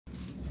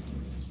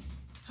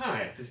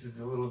Hi, this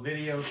is a little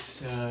video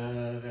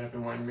that I've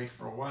been wanting to make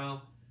for a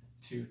while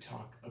to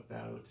talk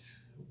about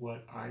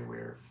what I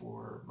wear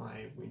for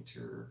my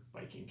winter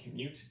biking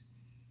commute.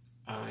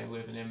 I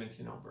live in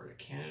Edmonton, Alberta,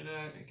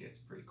 Canada. It gets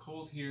pretty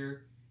cold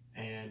here,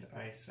 and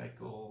I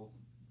cycle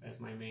as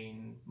my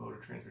main mode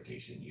of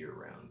transportation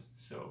year-round.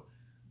 So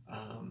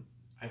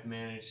I've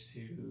managed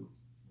to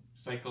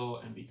cycle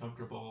and be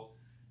comfortable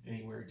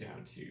anywhere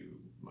down to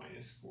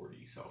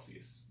 -40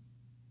 Celsius.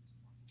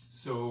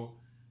 So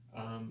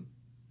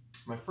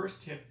my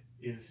first tip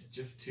is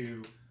just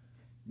to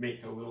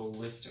make a little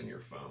list on your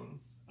phone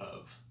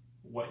of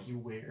what you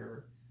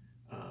wear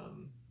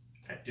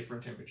at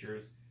different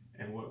temperatures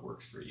and what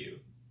works for you.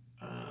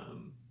 A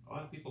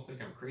lot of people think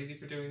I'm crazy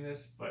for doing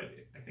this, but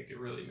I think it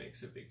really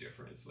makes a big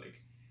difference.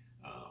 Like,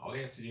 all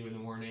you have to do in the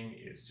morning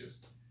is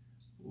just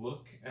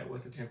look at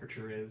what the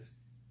temperature is,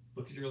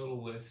 look at your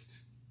little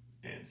list,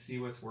 and see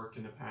what's worked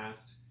in the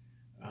past,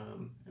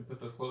 and put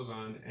those clothes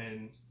on.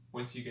 And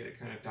once you get it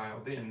kind of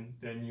dialed in,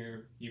 then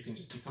you can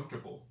just be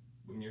comfortable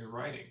when you're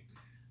riding.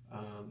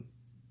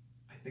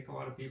 I think a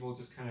lot of people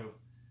just kind of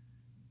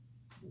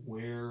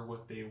wear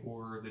what they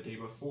wore the day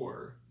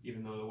before,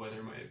 even though the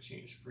weather might have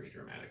changed pretty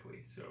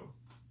dramatically. So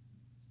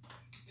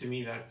to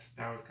me, that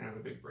was kind of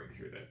the big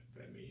breakthrough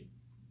that made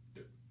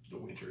the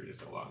winter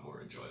just a lot more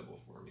enjoyable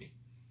for me.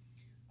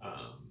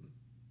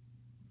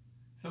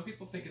 Some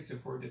people think it's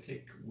important to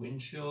take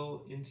wind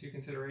chill into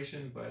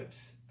consideration, but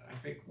I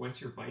think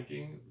once you're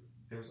biking,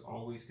 there's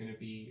always going to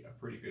be a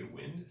pretty good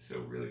wind.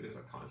 So really there's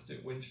a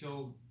constant wind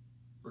chill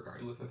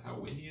regardless of how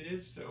windy it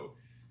is. So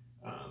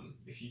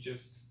if you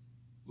just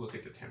look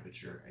at the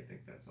temperature, I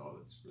think that's all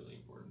that's really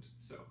important.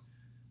 So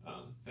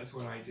that's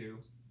what I do.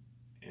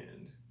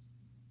 And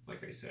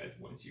like I said,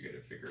 once you get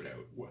it figured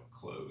out what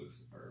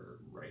clothes are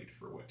right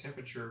for what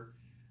temperature,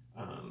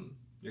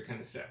 you're kind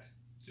of set.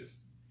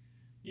 Just,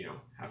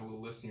 have a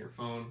little list in your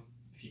phone.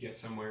 If you get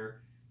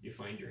somewhere, you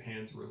find your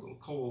hands were a little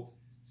cold,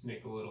 just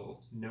make a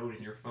little note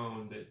in your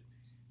phone that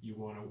you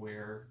want to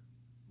wear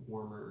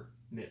warmer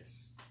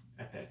mitts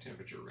at that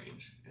temperature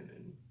range. And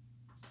then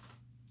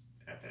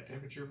at that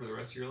temperature for the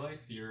rest of your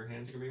life, your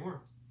hands are going to be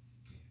warm.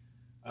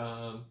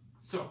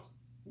 So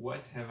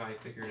what have I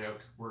figured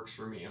out works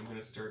for me? I'm going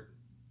to start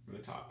from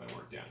the top and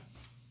work down.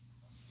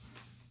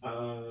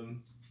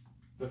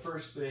 The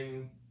first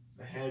thing,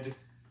 the head,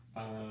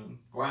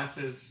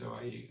 glasses. So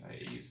I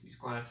use these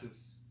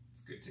glasses.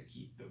 It's good to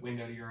keep the wind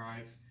out of your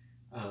eyes.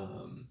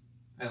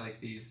 I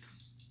like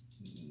these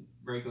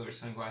regular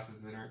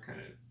sunglasses that aren't kind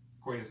of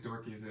quite as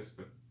dorky as this,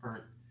 but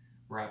aren't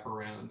wrap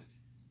around,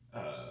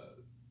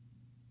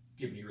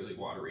 give me really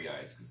watery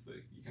eyes because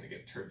you kind of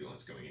get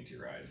turbulence going into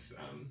your eyes.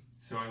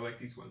 So I like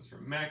these ones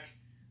from Mech.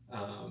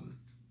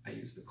 I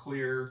use the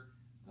clear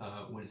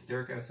when it's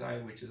dark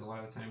outside, which is a lot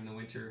of the time in the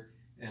winter,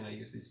 and I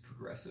use these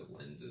progressive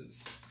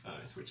lenses.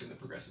 I switch in the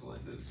progressive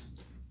lenses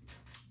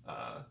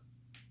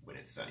when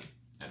it's sunny,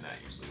 and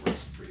that usually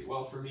works pretty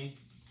well for me.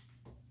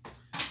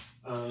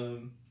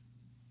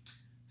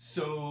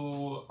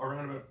 So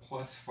around about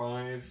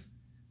 +5,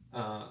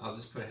 I'll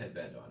just put a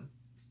headband on.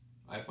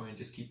 I find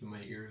just keeping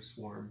my ears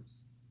warm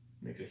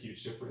makes a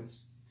huge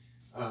difference.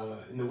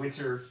 In the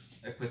winter,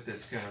 I put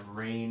this kind of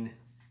rain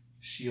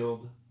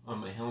shield on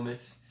my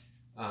helmet,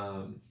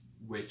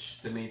 which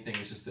the main thing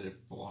is just that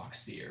it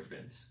blocks the air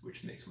vents,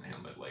 which makes my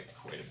helmet like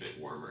quite a bit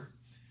warmer.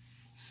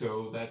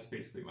 So that's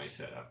basically my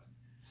setup.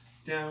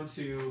 Down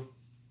to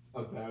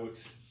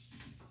about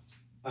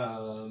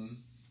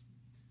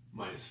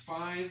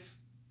 -5,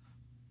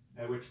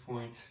 at which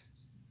point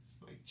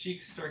my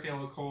cheeks start getting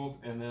a little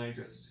cold, and then I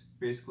just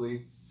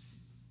basically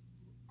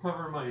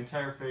cover my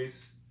entire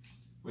face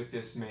with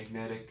this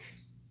magnetic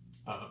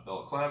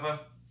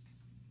balaclava.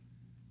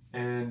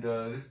 And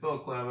this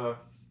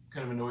balaclava,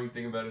 kind of annoying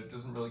thing about it,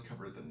 doesn't really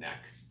cover the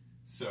neck,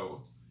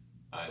 so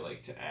I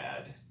like to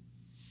add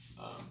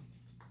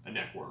a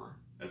neck warmer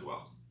as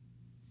well,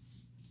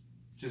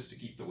 just to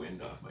keep the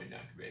wind off my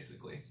neck,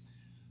 basically.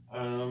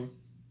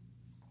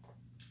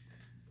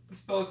 This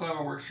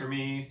balaclava works for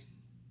me.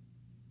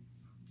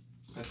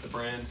 That's the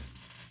brand.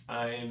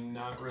 I'm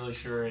not really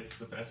sure it's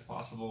the best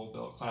possible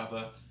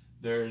balaclava.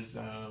 There's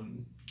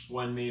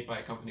one made by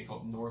a company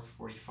called North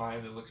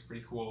 45 that looks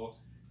pretty cool,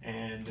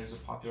 and there's a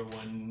popular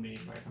one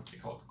made by a company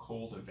called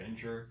Cold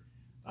Avenger.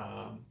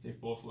 They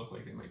both look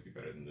like they might be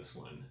better than this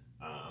one.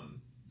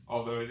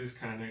 Although it is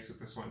kind of nice with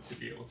this one to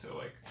be able to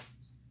like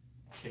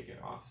take it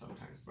off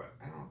sometimes, but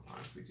I don't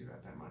honestly do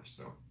that much.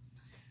 So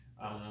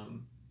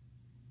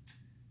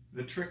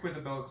the trick with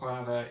the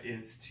balaclava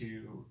is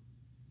to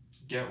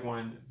get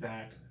one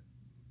that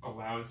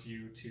allows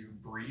you to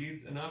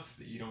breathe enough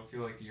that you don't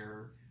feel like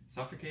you're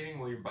suffocating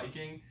while you're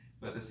biking,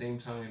 but at the same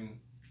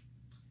time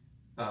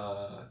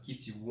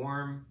keeps you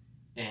warm,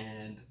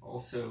 and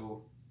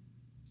also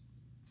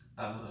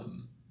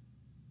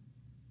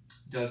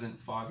doesn't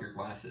fog your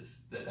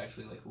glasses, that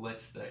actually like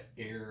lets the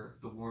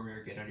warm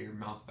air get out of your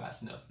mouth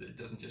fast enough that it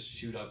doesn't just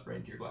shoot up right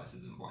into your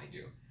glasses and blind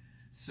you.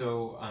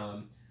 So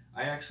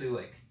I actually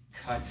like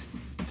cut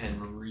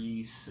and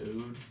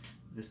re-sewed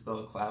this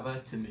balaclava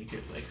to make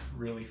it like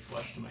really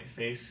flush to my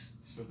face,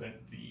 so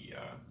that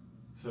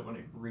so when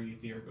I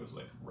breathe, the air goes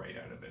like right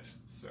out of it.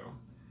 So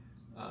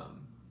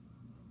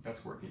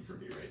that's working for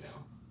me right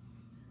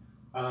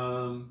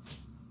now.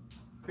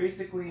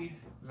 Basically,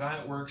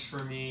 that works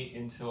for me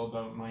until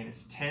about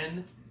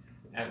 -10,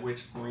 at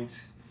which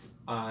point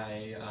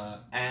I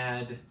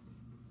add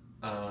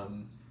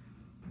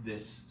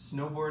this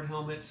snowboard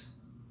helmet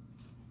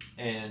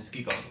and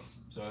ski goggles.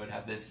 So I would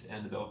have this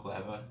and the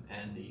balaclava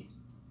and the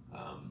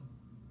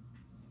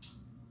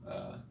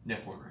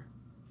neck warmer.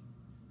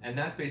 And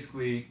that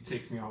basically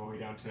takes me all the way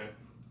down to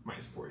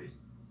 -40.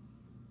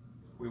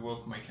 We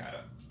woke my cat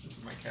up. This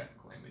is my cat,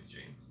 Calamity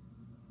Jane.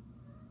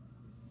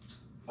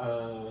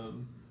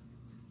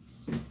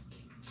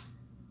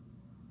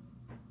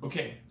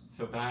 Okay,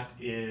 so that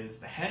is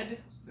the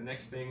head. The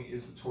next thing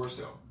is the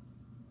torso.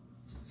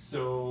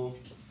 So,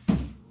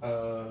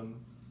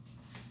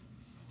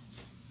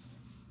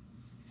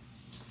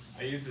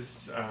 I use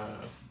this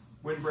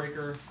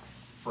windbreaker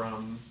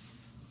from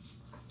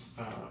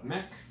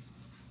Mech.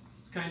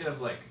 It's kind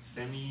of like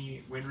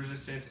semi-wind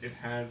resistant. It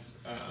has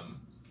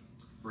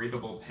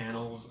breathable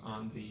panels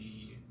on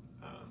the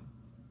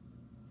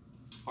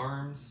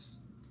arms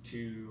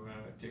to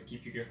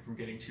keep you from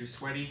getting too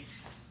sweaty.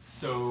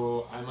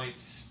 So I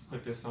might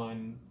put this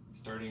on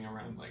starting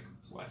around like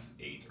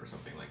 +8 or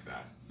something like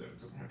that, so it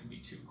doesn't have to be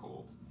too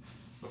cold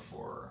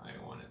before I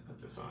want to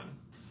put this on.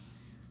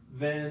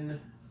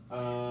 Then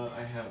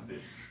I have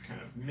this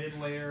kind of mid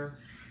layer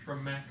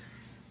from Mech.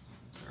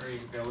 Sorry,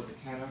 we gotta let the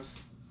cat out.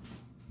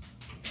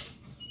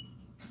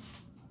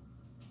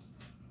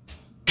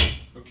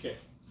 Okay.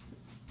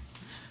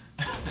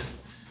 I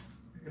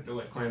have to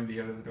let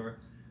Calamity out of the door.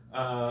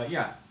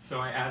 Yeah,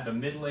 so I add the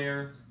mid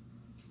layer,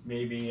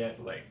 maybe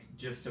at like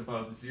just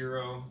above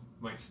 0.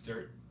 Might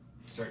start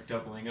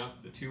doubling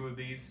up the two of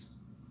these.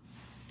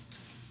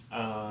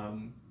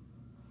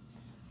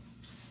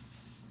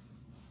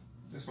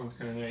 This one's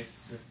kind of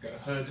nice. It's got a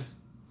hood.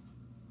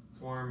 It's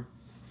warm.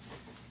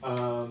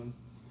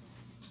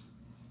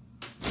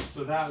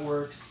 So that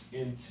works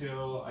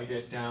until I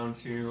get down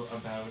to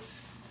about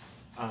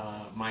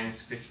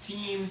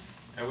 -15,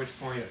 at which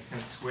point I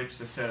kind of switch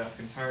the setup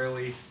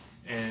entirely,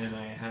 and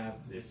I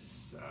have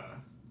this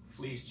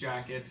fleece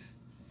jacket,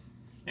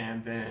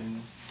 and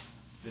then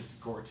this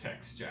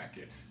Gore-Tex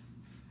jacket.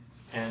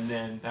 And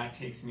then that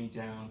takes me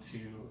down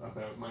to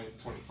about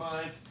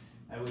 -25,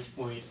 at which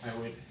point I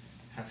would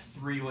have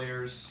 3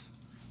 layers: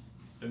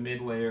 the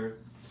mid layer,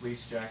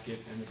 fleece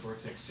jacket, and the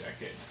Gore-Tex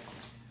jacket.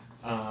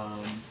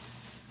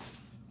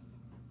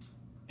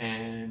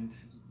 And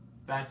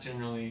that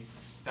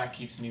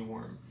keeps me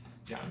warm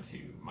down to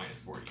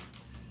 -40.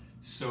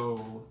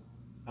 So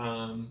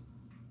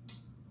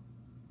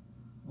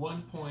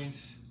one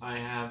point I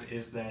have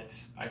is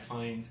that I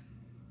find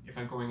if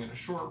I'm going on a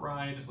short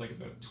ride, like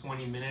about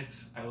 20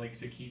 minutes, I like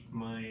to keep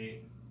my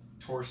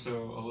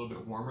torso a little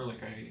bit warmer.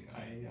 Like I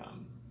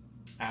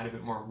add a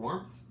bit more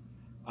warmth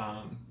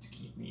to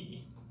keep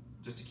me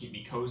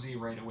cozy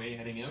right away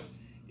heading out.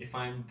 If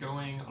I'm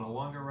going on a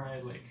longer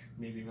ride, like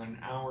maybe about an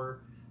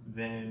hour,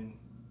 then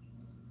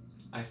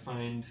I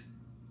find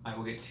I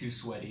will get too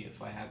sweaty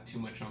if I have too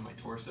much on my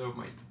torso.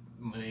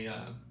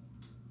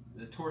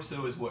 The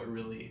torso is what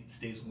really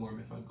stays warm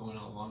if I'm going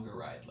on a longer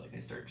ride. Like I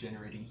start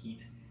generating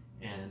heat,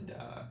 and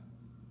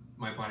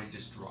my body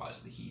just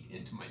draws the heat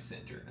into my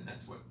center, and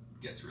that's what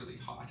gets really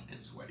hot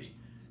and sweaty.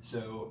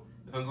 So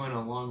if I'm going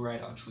on a long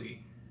ride, I'll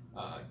actually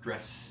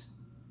dress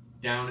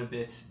down a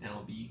bit, and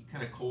I'll be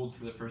kind of cold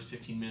for the first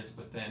 15 minutes,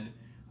 but then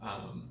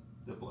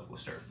the blood will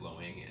start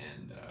flowing,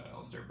 and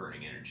I'll start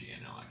burning energy,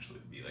 and I'll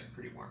actually be like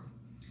pretty warm.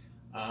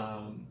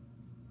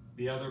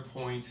 The other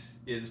point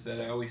is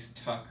that I always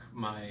tuck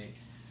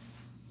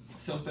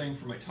something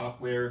from my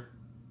top layer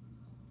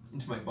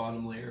into my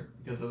bottom layer,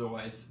 because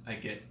otherwise I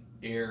get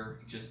air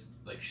just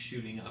like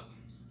shooting up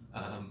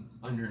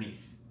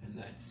underneath, and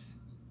that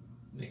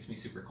makes me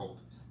super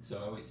cold. So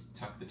I always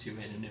tuck the two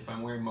in, and if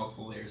I'm wearing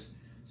multiple layers,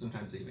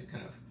 sometimes I even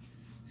kind of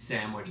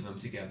sandwich them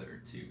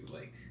together to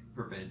like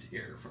prevent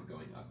air from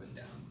going up and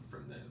down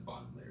from the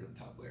bottom layer to the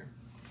top layer.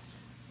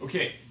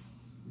 Okay,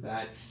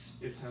 that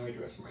is how I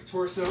dress for my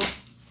torso.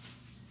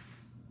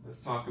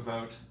 Let's talk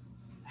about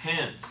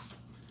hands.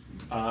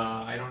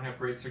 I don't have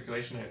great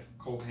circulation. I have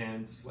cold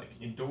hands like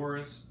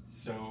indoors,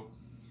 so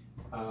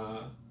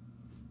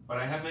but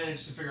I have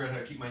managed to figure out how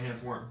to keep my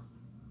hands warm.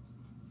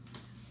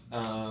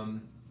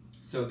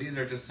 So these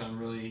are just some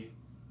really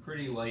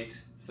pretty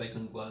light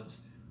cycling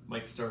gloves.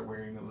 Might start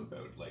wearing them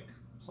about like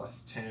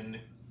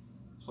 +10,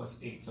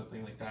 +8,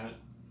 something like that.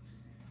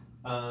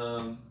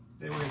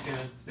 Then when it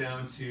gets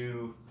down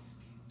to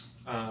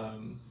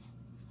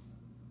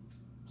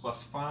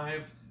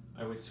 +5,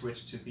 I would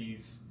switch to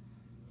these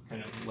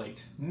kind of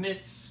light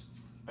mitts.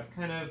 I'm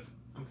kind of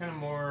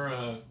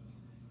more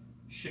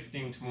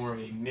shifting to more of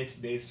a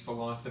mitt-based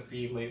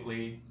philosophy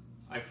lately.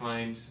 I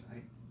find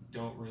I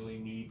don't really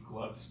need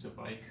gloves to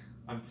bike.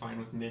 I'm fine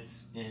with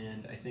mitts,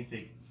 and I think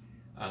they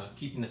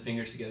keeping the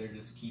fingers together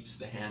just keeps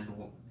the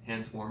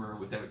hands warmer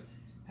without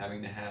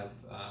having to have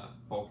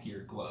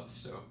bulkier gloves.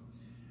 So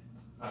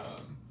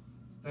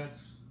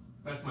that's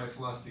my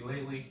philosophy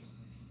lately.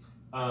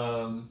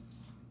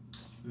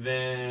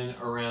 Then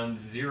around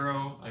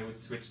 0, I would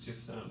switch to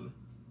some,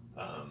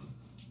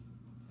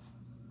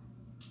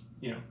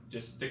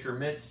 just thicker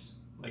mitts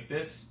like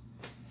this.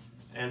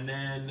 And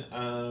then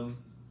around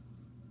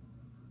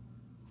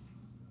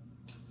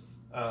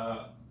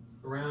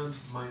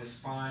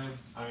 -5,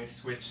 I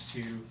switch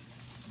to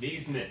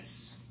these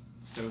mitts.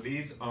 So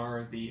these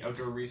are the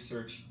Outdoor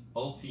Research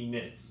Ulti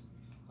mitts.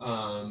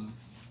 I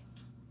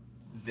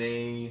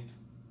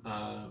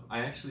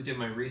actually did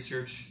my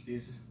research.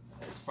 These,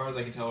 as far as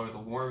I can tell, are the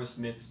warmest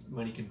mitts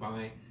money can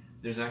buy.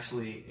 There's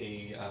actually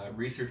a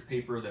research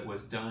paper that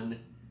was done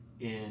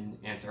in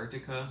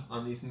Antarctica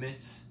on these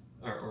mitts,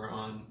 or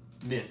on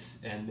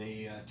mitts, and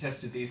they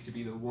tested these to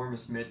be the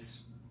warmest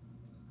mitts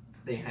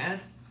they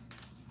had.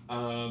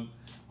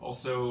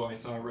 Also, I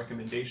saw a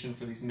recommendation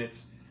for these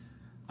mitts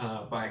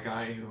by a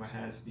guy who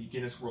has the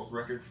Guinness World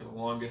Record for the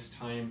longest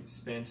time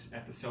spent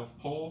at the South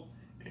Pole,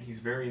 and he's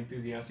very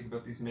enthusiastic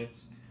about these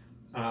mitts.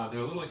 They're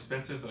a little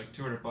expensive, like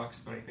 $200,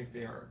 but I think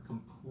they are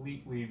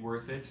completely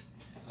worth it.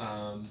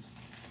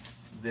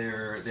 They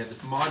have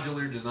this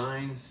modular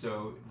design,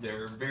 so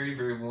they're very,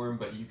 very warm,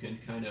 but you can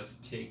kind of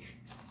take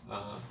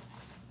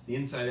the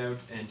inside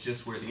out and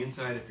just wear the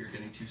inside if you're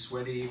getting too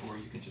sweaty, or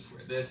you can just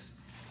wear this.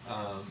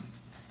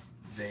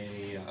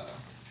 They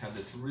have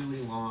this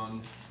really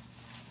long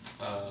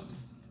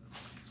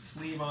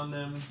sleeve on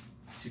them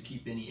to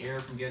keep any air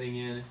from getting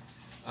in.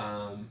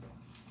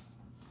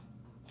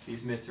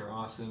 These mitts are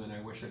awesome, and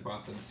I wish I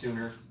bought them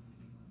sooner.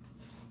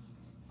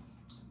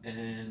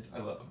 And I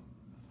love them.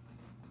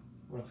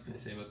 What else can I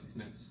say about these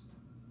mitts?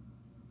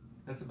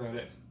 That's about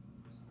it.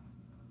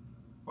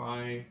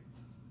 Buy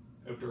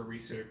Outdoor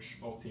Research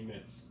Ulti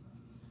mitts.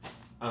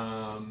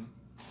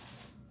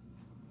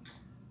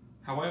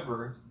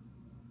 However,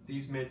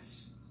 these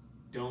mitts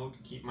don't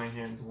keep my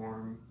hands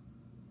warm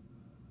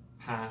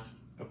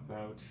past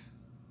about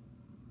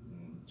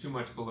too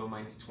much below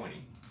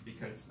 -20,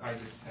 because I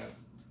just have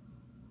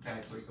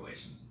bad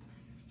circulation.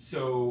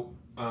 So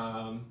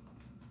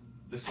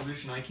the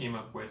solution I came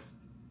up with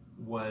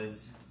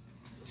was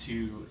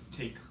to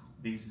take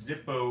these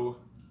Zippo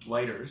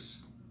lighters.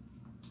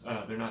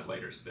 They're not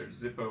lighters, they're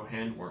Zippo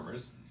hand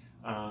warmers.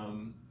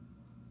 And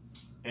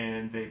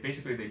they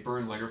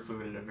burn lighter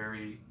fluid at a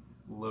very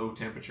low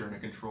temperature in a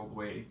controlled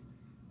way,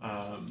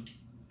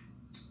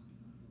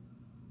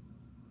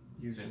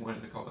 using, what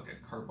is it called, like a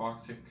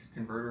carboxylic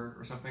converter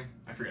or something?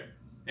 I forget.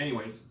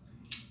 Anyways,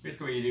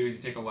 basically what you do is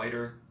you take a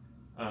lighter,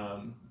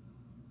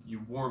 you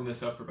warm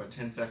this up for about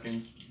 10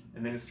 seconds,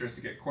 and then it starts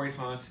to get quite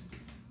hot.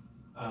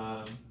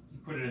 You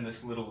put it in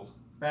this little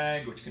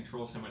bag, which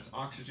controls how much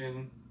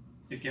oxygen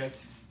it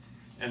gets,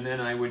 and then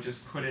I would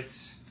just put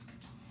it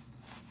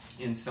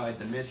inside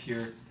the mitt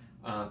here,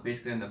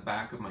 basically on the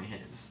back of my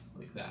hands,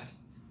 like that.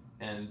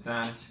 And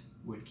that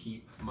would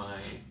keep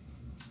my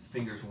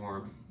fingers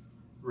warm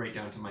right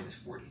down to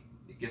 -40.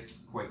 It gets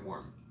quite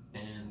warm.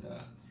 And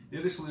the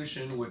other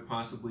solution would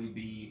possibly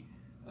be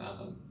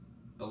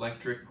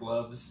electric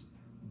gloves,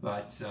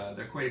 but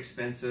they're quite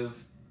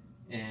expensive,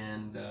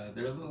 and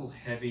they're a little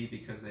heavy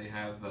because they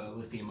have a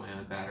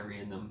lithium-ion battery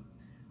in them.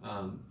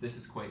 This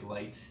is quite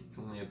light. It's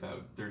only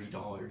about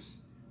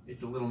 $30.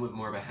 It's a little bit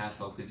more of a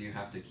hassle because you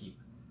have to keep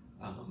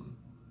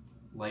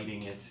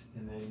lighting it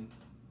and then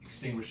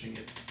extinguishing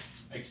it.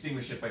 I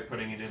extinguish it by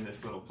putting it in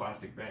this little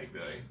plastic bag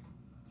that I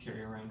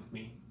carry around with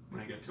me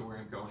when I get to where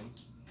I'm going.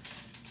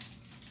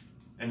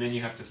 And then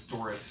you have to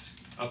store it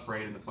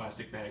upright in the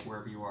plastic bag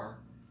wherever you are,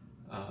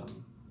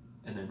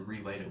 and then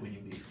relight it when you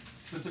leave.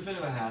 So it's a bit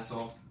of a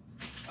hassle.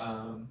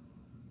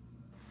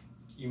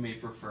 You may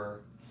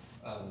prefer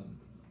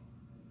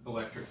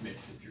electric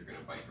mitts if you're going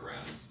to bike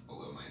around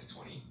below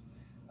 -20.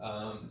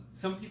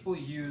 Some people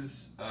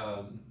use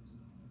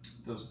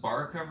those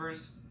bar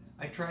covers.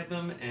 I tried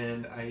them,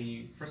 and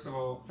I first of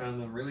all found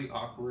them really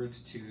awkward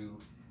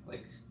to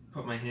like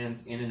put my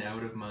hands in and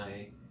out of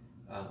my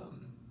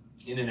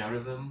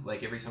them,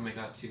 like every time I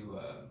got to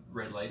a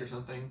red light or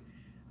something.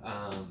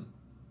 I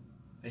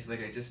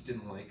just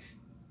didn't like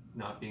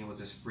not being able to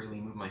just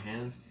freely move my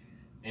hands,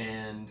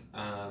 and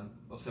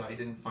also I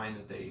didn't find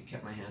that they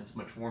kept my hands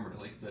much warmer.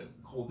 Like the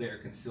cold air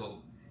can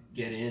still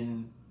get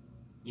in,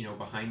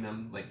 behind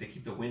them. Like they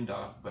keep the wind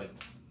off, but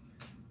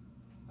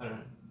I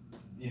don't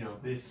know.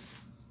 This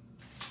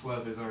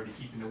glove is already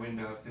keeping the wind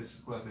off. This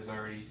glove is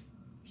already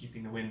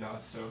keeping the wind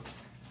off. So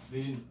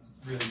they didn't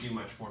really do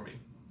much for me.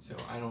 So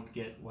I don't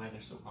get why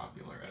they're so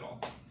popular at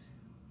all.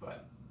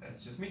 But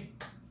that's just me.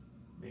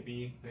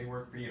 Maybe they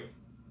work for you.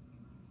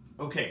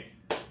 Okay,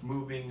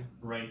 moving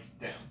right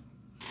down.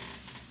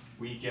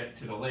 We get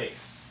to the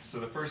lakes. So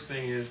the first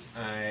thing is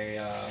I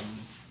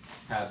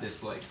have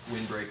this like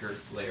windbreaker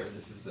layer.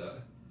 This is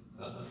a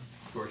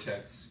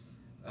Gore-Tex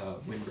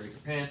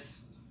windbreaker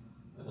pants.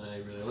 I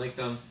really like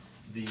them.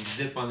 The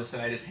zip on the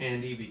side is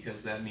handy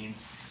because that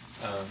means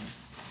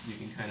you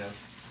can kind of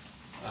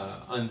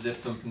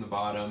unzip them from the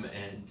bottom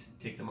and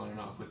take them on and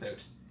off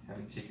without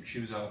having to take your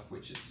shoes off,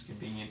 which is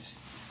convenient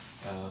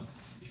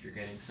if you're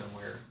getting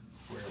somewhere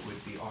where it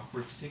would be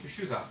awkward to take your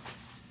shoes off.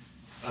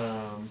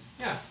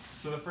 Yeah,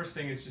 so the first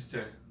thing is just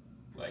to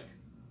like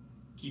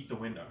keep the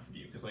wind off of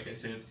you, because like I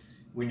said,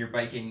 when you're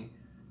biking,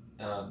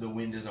 the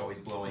wind is always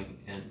blowing,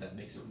 and that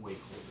makes it way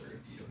colder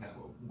if you don't have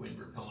a wind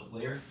repellent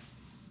layer.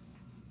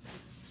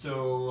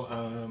 So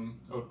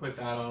I would put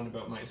that on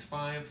about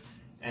 -5,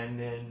 and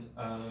then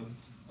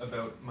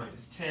about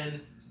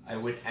 -10, I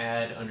would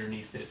add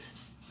underneath it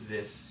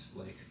this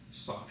like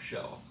soft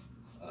shell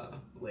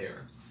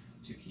layer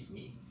to keep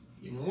me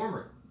even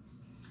warmer.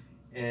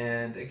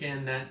 And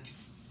again,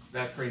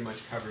 that pretty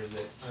much covers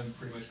it. I'm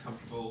pretty much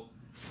comfortable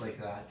like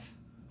that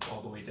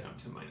all the way down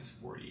to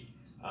 -40.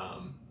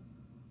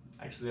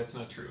 Actually, that's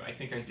not true. I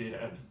think I did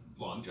add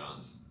long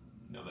johns.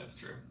 No, that's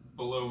true.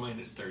 Below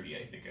 -30,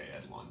 I think I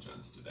add long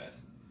johns to that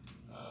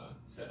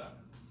setup.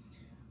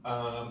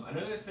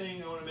 Another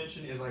thing I want to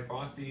mention is I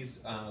bought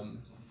these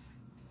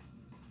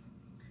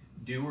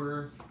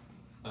Doer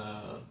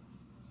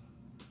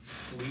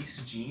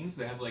fleece jeans.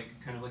 They have like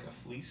kind of like a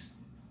fleece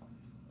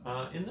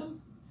in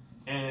them.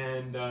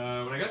 And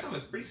when I got them, I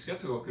was pretty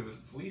skeptical because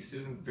the fleece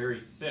isn't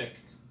very thick.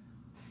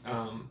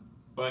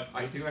 But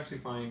I do actually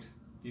find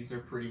these are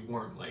pretty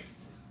warm, like,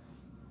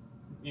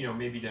 you know,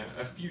 maybe down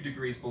a few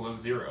degrees below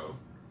 0.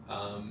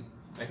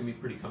 I can be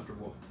pretty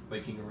comfortable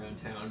biking around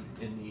town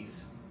in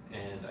these,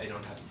 and I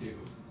don't have to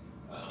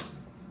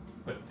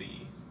put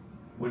the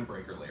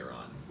windbreaker layer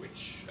on,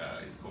 which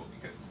is cool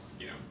because,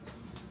 you know,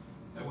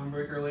 that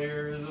windbreaker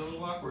layer is a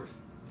little awkward,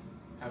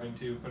 having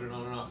to put it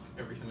on and off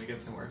every time I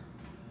get somewhere.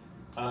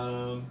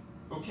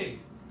 Okay,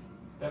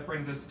 that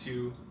brings us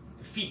to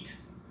the feet,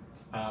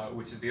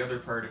 which is the other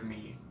part of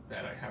me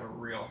that I have a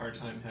real hard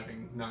time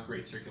having not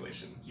great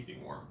circulation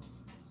keeping warm.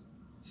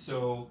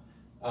 So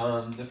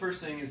the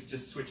first thing is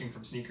just switching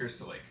from sneakers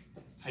to like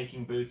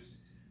hiking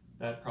boots.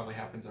 That probably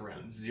happens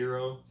around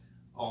 0,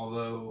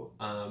 although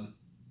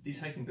these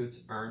hiking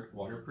boots aren't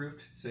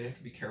waterproofed, so you have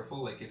to be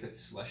careful. Like if it's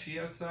slushy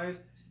outside,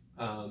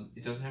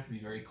 it doesn't have to be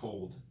very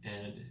cold,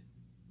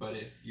 but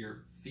if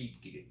your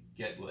feet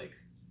get like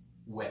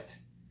wet,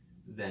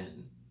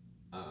 then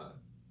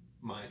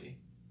my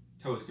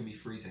toes can be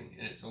freezing,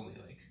 and it's only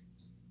like,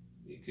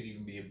 it could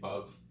even be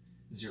above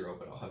 0,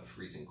 but I'll have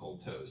freezing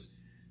cold toes.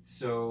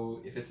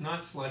 So if it's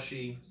not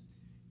slushy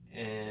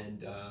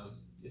and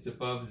it's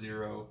above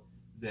 0,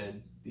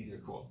 then these are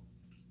cool.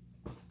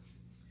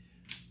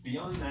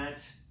 Beyond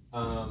that,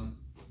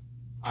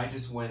 I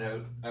just went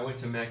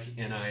to Mech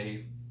and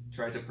I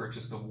tried to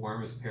purchase the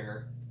warmest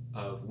pair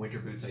of winter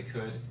boots I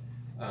could,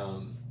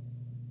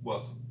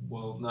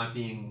 while not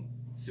being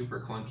super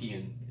clunky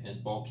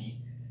and bulky,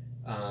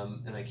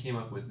 and I came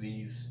up with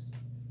these.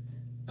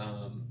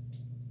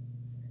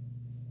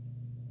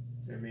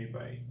 They're made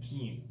by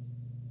Keen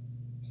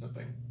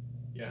something.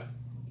 Yeah,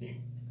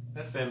 Keen.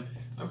 That's them.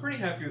 I'm pretty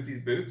happy with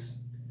these boots.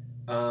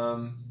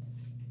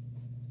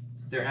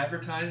 They're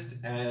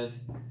advertised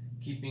as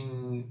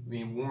keeping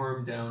me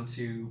warm down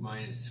to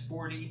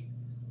 -40.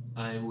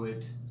 I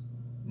would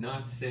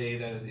not say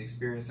that is the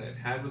experience I've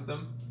had with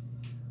them.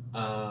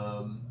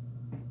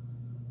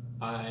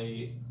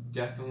 I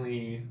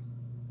definitely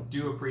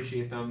do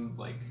appreciate them,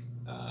 like,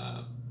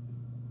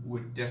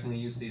 would definitely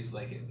use these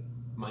like at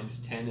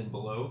 -10 and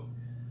below,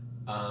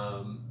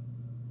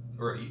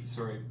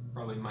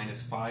 probably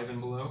 -5 and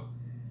below.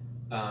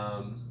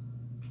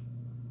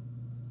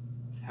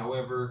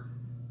 However,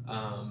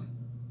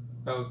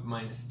 about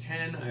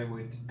 -10, I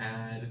would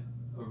add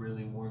a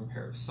really warm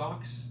pair of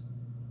socks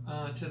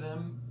to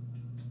them,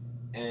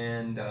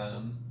 and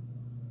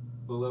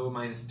below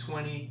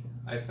 -20,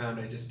 I found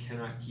I just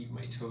cannot keep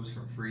my toes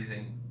from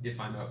freezing if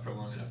I'm out for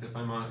long enough.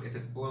 If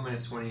it's below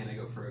 -20 and I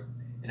go for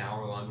an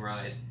hour-long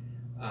ride,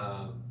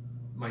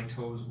 my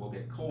toes will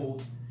get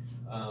cold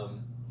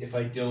if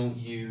I don't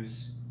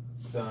use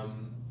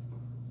some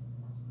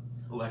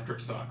electric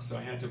socks. So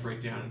I had to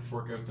break down and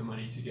fork out the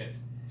money to get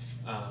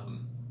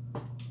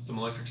some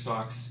electric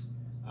socks.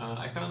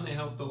 I found they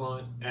helped a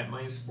lot. At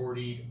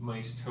 -40,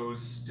 my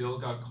toes still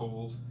got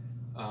cold.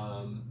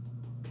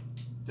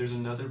 There's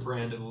another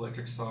brand of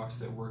electric socks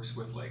that works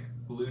with like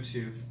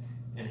Bluetooth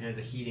and has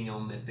a heating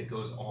element that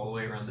goes all the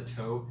way around the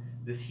toe.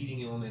 This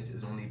heating element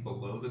is only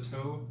below the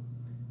toe.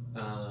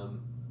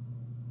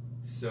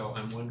 So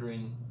I'm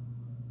wondering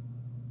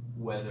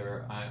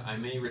whether I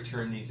may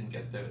return these and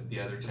get the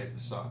other type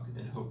of sock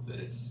and hope that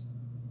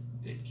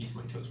it keeps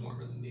my toes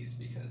warmer than these,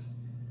 because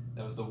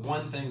that was the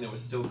one thing that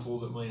was still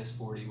cold at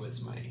 -40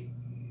 was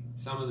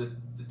some of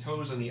the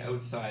toes on the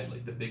outside,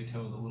 like the big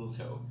toe and the little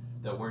toe,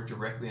 that weren't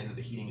directly under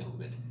the heating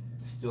element,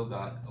 still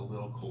got a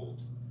little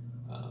cold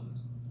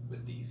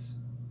with these.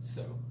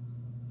 So,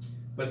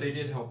 but they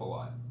did help a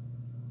lot.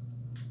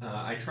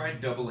 I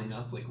tried doubling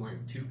up, like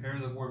wearing 2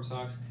 pairs of warm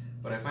socks,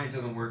 but I find it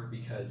doesn't work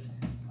because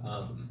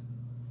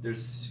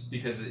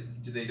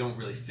they don't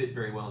really fit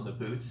very well in the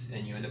boots,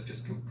 and you end up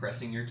just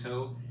compressing your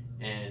toe,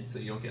 and so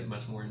you don't get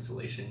much more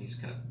insulation. You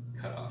just kind of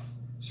cut off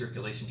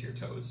circulation to your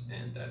toes,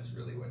 and that's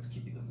really what's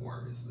keeping them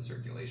warm, is the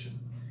circulation.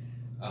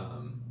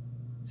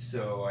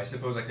 So I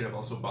suppose I could have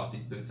also bought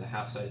these boots a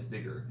half size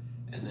bigger,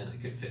 and then I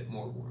could fit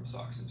more warm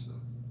socks into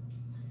them.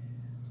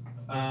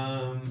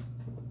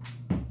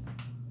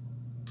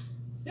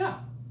 Yeah,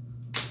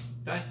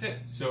 that's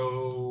it.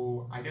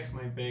 So I guess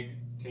my big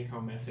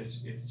take-home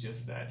message is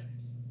just that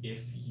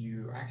if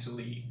you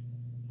actually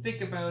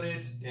think about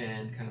it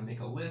and kind of make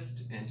a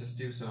list and just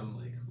do some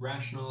like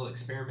rational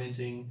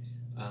experimenting,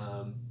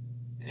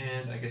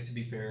 and I guess to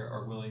be fair,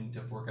 are willing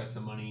to fork out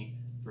some money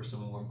for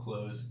some warm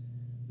clothes,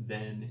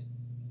 then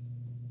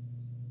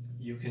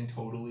you can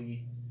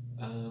totally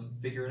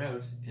figure it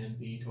out and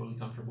be totally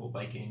comfortable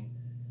biking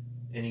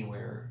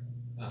anywhere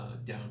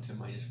down to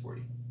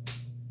 -40,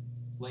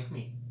 like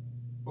me.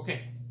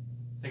 Okay,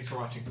 thanks for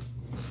watching.